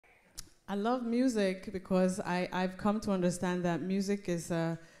I love music because I've come to understand that music is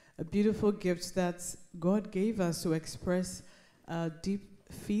a beautiful gift that God gave us to express deep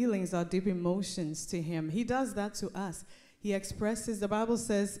feelings or deep emotions to Him. He does that to us. He expresses, the Bible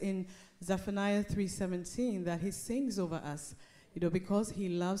says in Zephaniah 3:17 that He sings over us, because He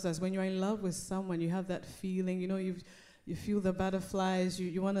loves us. When you're in love with someone, you have that feeling, you feel the butterflies,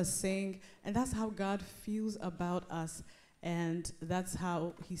 you want to sing, and that's how God feels about us. And that's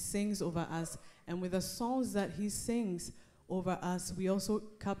how He sings over us. And with the songs that He sings over us, we also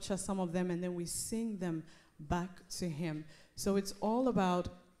capture some of them and then we sing them back to Him. So it's all about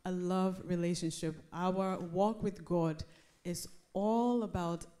a love relationship. Our walk with God is all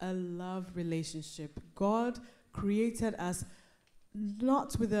about a love relationship. God created us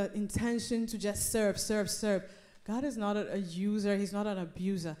not with the intention to just serve. God is not a user. He's not an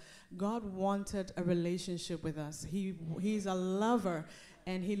abuser. God wanted a relationship with us. He's a lover,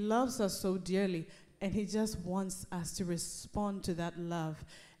 and He loves us so dearly, and He just wants us to respond to that love.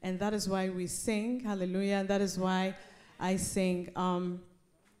 And that is why we sing, hallelujah, and that is why I sing. I'm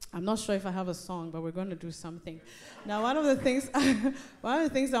not sure if I have a song, but we're going to do something. Now, one of the things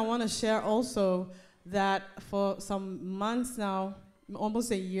I want to share also, that for some months now,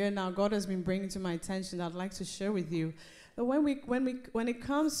 almost a year now, God has been bringing to my attention that I'd like to share with you. But when it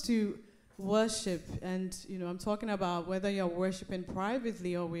comes to worship, and I'm talking about whether you're worshiping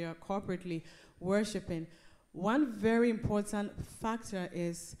privately or we are corporately worshiping, one very important factor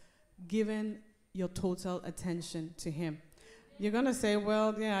is giving your total attention to Him. You're going to say,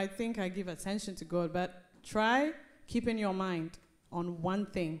 well, yeah, I think I give attention to God, but try keeping your mind on one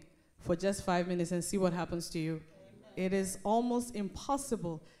thing for just 5 minutes and see what happens to you. It is almost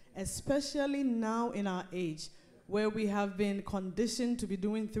impossible, especially now in our age, where we have been conditioned to be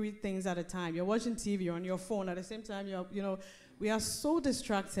doing 3 things at a time. You're watching TV, you're on your phone, at the same time, we are so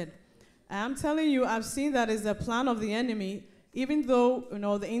distracted. And I'm telling you, I've seen that as a plan of the enemy. Even though,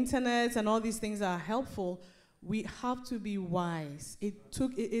 the internet and all these things are helpful, we have to be wise.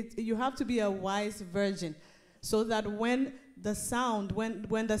 You have to be a wise virgin, so that when the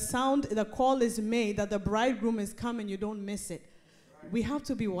call is made that the bridegroom is coming, you don't miss it. We have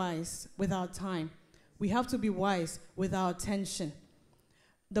to be wise with our time. We have to be wise with our attention.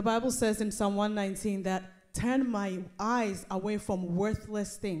 The Bible says in Psalm 119 that, turn my eyes away from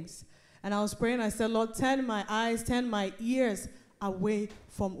worthless things. And I was praying, I said, Lord, turn my ears away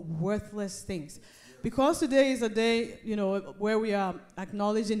from worthless things. Because today is a day, where we are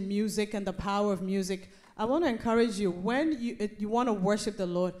acknowledging music and the power of music, I want to encourage you, when you want to worship the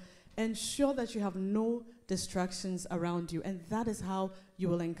Lord, ensure that you have no distractions around you. And that is how you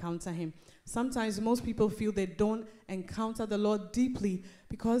will encounter Him. Sometimes most people feel they don't encounter the Lord deeply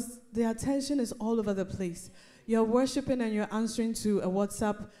because their attention is all over the place. You're worshiping and you're answering to a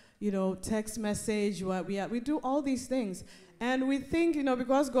WhatsApp, text message. We do all these things. And we think,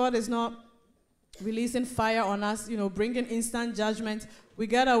 because God is not releasing fire on us, bringing instant judgment, we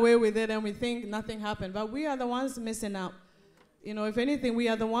get away with it and we think nothing happened. But we are the ones missing out. If anything, we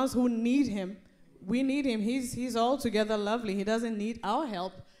are the ones who need Him. We need Him. He's altogether lovely. He doesn't need our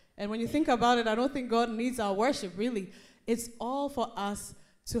help. And when you think about it, I don't think God needs our worship, really. It's all for us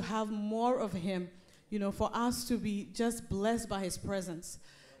to have more of Him, for us to be just blessed by His presence.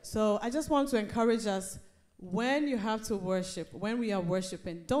 So I just want to encourage us, when you have to worship, when we are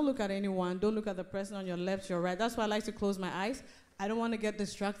worshiping, don't look at anyone. Don't look at the person on your left, your right. That's why I like to close my eyes. I don't want to get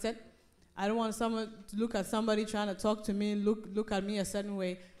distracted. I don't want someone to look at somebody trying to talk to me, look at me a certain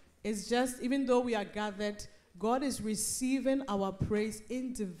way. It's just, even though we are gathered, God is receiving our praise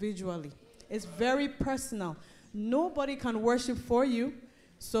individually. It's very personal. Nobody can worship for you.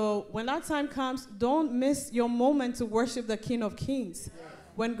 So when that time comes, don't miss your moment to worship the King of Kings.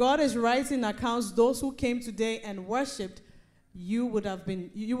 When God is writing accounts, those who came today and worshipped, you would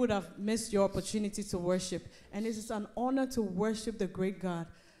have missed your opportunity to worship. And it is an honor to worship the great God,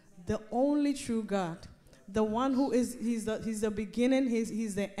 the only true God, the one who is, he's the beginning,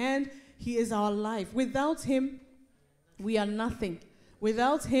 he's the end, He is our life. Without Him, we are nothing.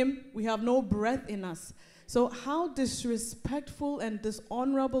 Without Him, we have no breath in us. So how disrespectful and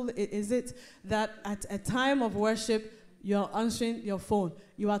dishonorable is it that at a time of worship, you're answering your phone,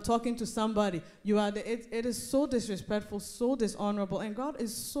 you are talking to somebody, it is so disrespectful, so dishonorable, and God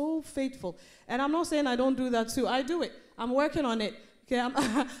is so faithful. And I'm not saying I don't do that too. I do it. I'm working on it. Okay,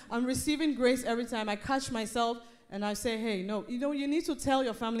 I'm receiving grace every time. I catch myself and I say, hey, no, you need to tell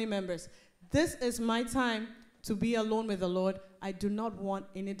your family members, this is my time to be alone with the Lord. I do not want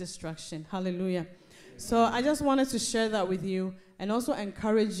any distraction. Hallelujah. So I just wanted to share that with you and also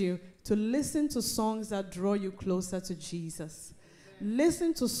encourage you to listen to songs that draw you closer to Jesus.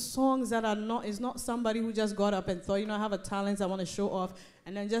 Listen to songs that are not, it's not somebody who just got up and thought, I have a talent I want to show off,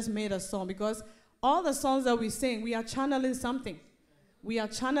 and then just made a song. Because all the songs that we sing, we are channeling something. We are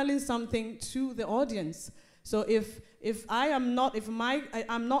channeling something to the audience. So if my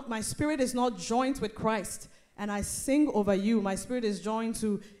spirit is not joined with Christ, and I sing over you, my spirit is joined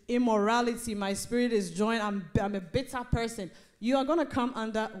to immorality, my spirit is joined, I'm a bitter person, you are going to come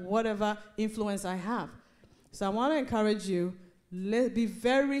under whatever influence I have. So I want to encourage you, be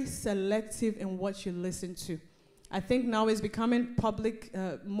very selective in what you listen to. I think now it's becoming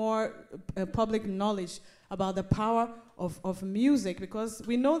more public knowledge about the power of music, because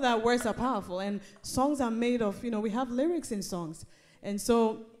we know that words are powerful and songs are made of, we have lyrics in songs. And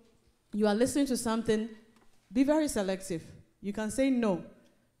so you are listening to something, be very selective. You can say no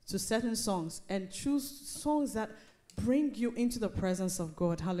to certain songs and choose songs that bring you into the presence of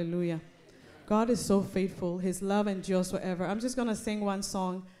God. Hallelujah. God is so faithful. His love endures forever. I'm just going to sing one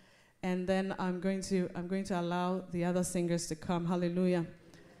song, and then I'm going to allow the other singers to come. Hallelujah.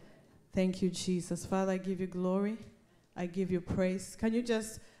 Thank you, Jesus. Father, I give you glory. I give you praise. Can you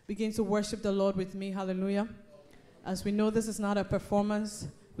just begin to worship the Lord with me? Hallelujah. As we know, this is not a performance.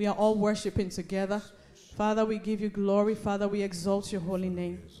 We are all worshiping together. Father, we give you glory. Father, we exalt your holy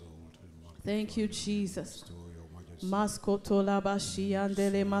name. Thank you, Jesus.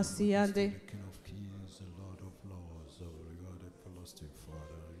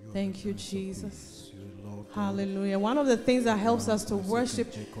 Thank you, Jesus. Hallelujah. One of the things that helps us to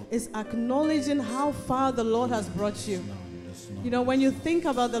worship is acknowledging how far the Lord has brought you. When you think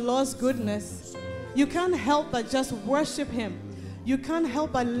about the Lord's goodness, you can't help but just worship him. You can't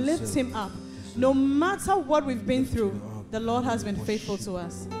help but lift him up. No matter what we've been through, the Lord has been faithful to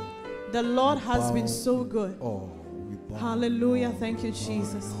us. The Lord has been so good. Hallelujah. Thank you,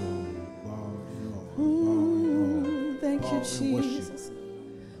 Jesus. Thank you, Jesus.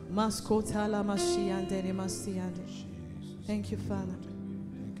 Thank you, Father.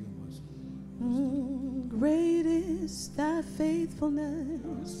 Great is thy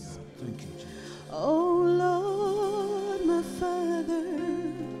faithfulness. Oh Lord, my Father,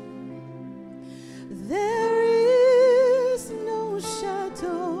 there is no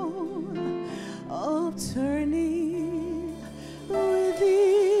shadow of turning with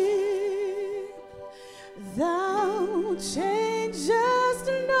thee. Thou changest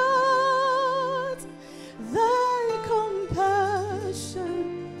not, thy compassion,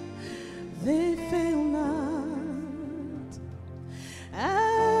 they fail not.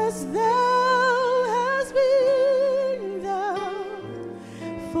 As thou hast been, thou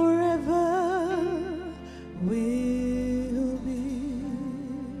forever will be.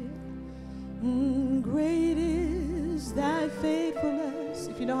 Great is thy faithfulness.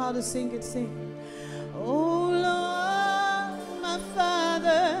 If you know how to sing it, sing. Oh Lord, my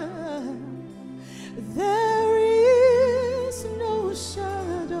Father, there is no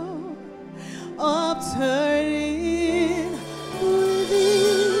shadow of turning with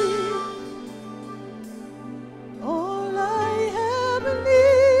thee. All I have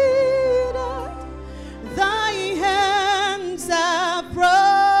needed, thy hands have provided.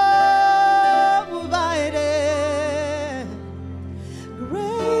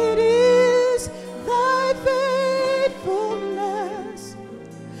 Great is thy faithfulness,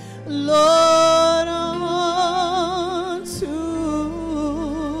 Lord, unto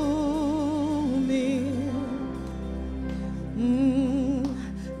me.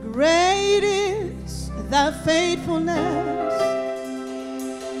 Great is thy faithfulness.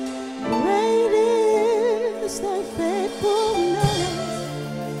 Great is thy faithfulness.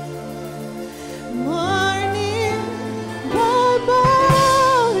 Morning by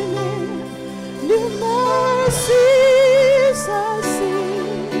morning, new mercies I see.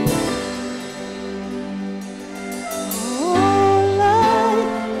 All I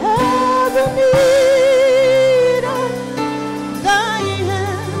ever needed, thy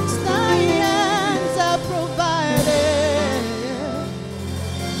hands have provided.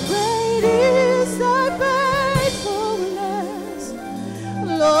 Great is thy faithfulness,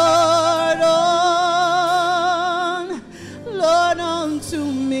 Lord, unto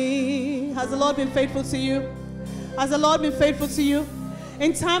me. Has the Lord been faithful to you? Has the Lord been faithful to you?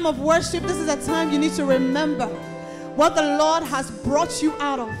 In time of worship, this is a time you need to remember what the Lord has brought you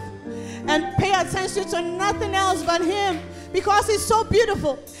out of, and pay attention to nothing else but him, because he's so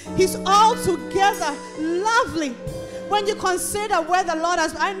beautiful. He's altogether lovely. When you consider where the Lord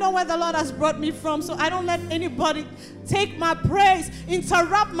has, I know where the Lord has brought me from, so I don't let anybody take my praise,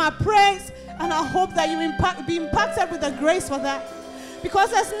 interrupt my praise, and I hope that you be impacted with the grace for that,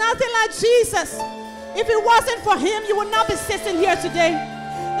 because there's nothing like Jesus. If it wasn't for him, you would not be sitting here today.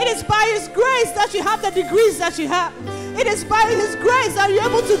 It is by his grace that you have the degrees that you have. It is by his grace that you're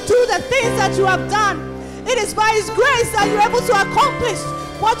able to do the things that you have done. It is by his grace that you're able to accomplish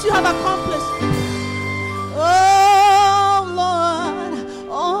what you have accomplished. Oh Lord,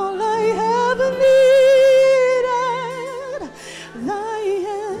 all I ever needed, thy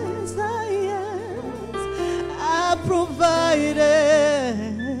hands I provided.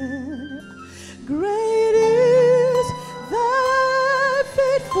 Great is thy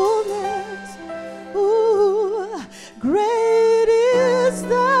faithfulness. Ooh, great is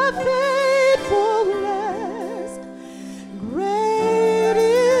thy faithfulness. Great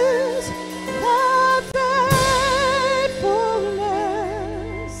is thy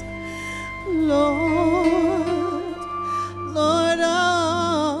faithfulness. Lord, Lord, unto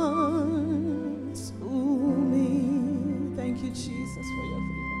me. Thank you, Jesus, for your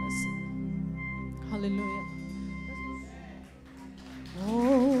faithfulness. Hallelujah.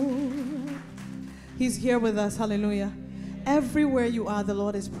 Oh, he's here with us. Hallelujah. Everywhere you are, the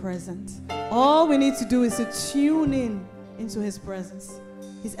Lord is present. All we need to do is to tune in into his presence.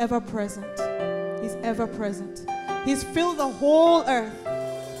 He's ever present. He's ever present. He's filled the whole earth.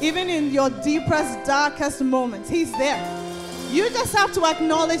 Even in your deepest, darkest moments, he's there. You just have to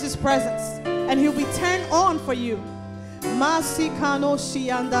acknowledge his presence, and he'll be turned on for you.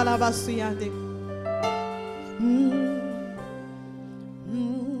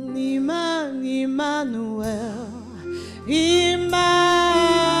 Emmanuel, Emmanuel,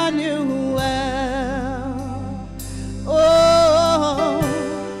 oh,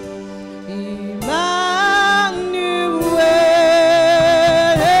 Emmanuel,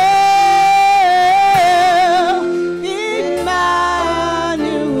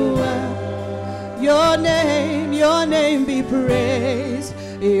 Emmanuel, your name be praised,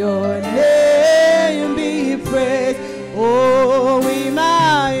 your name be praised, oh,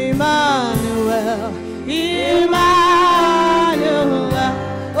 Emmanuel, Emmanuel.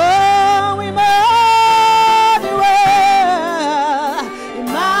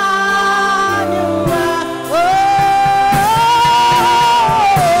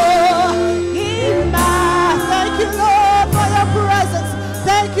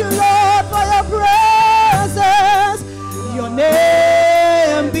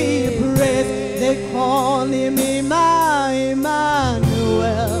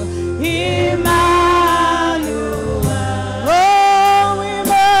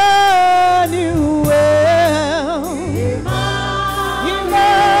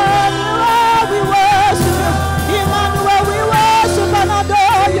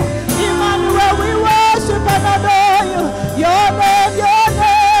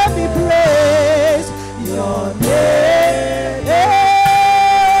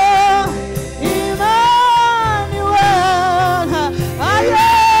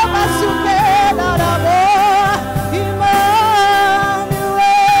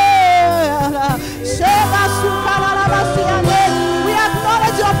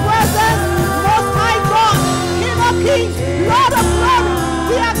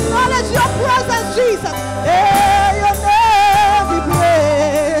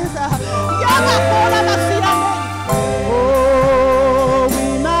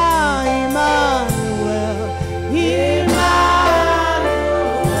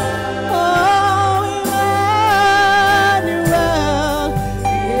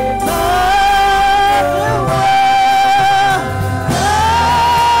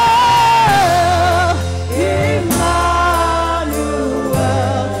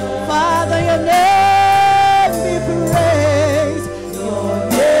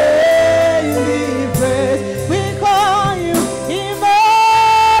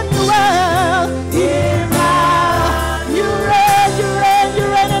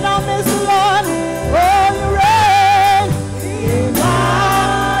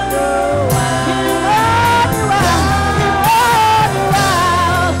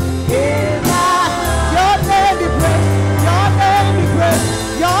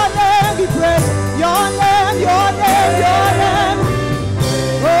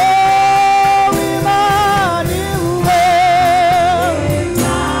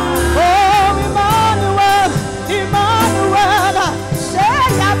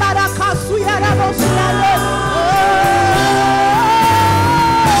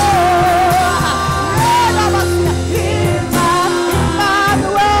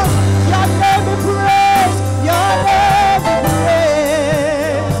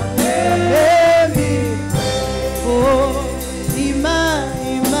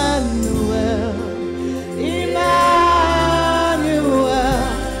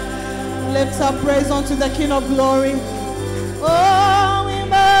 to the King of Glory. Oh.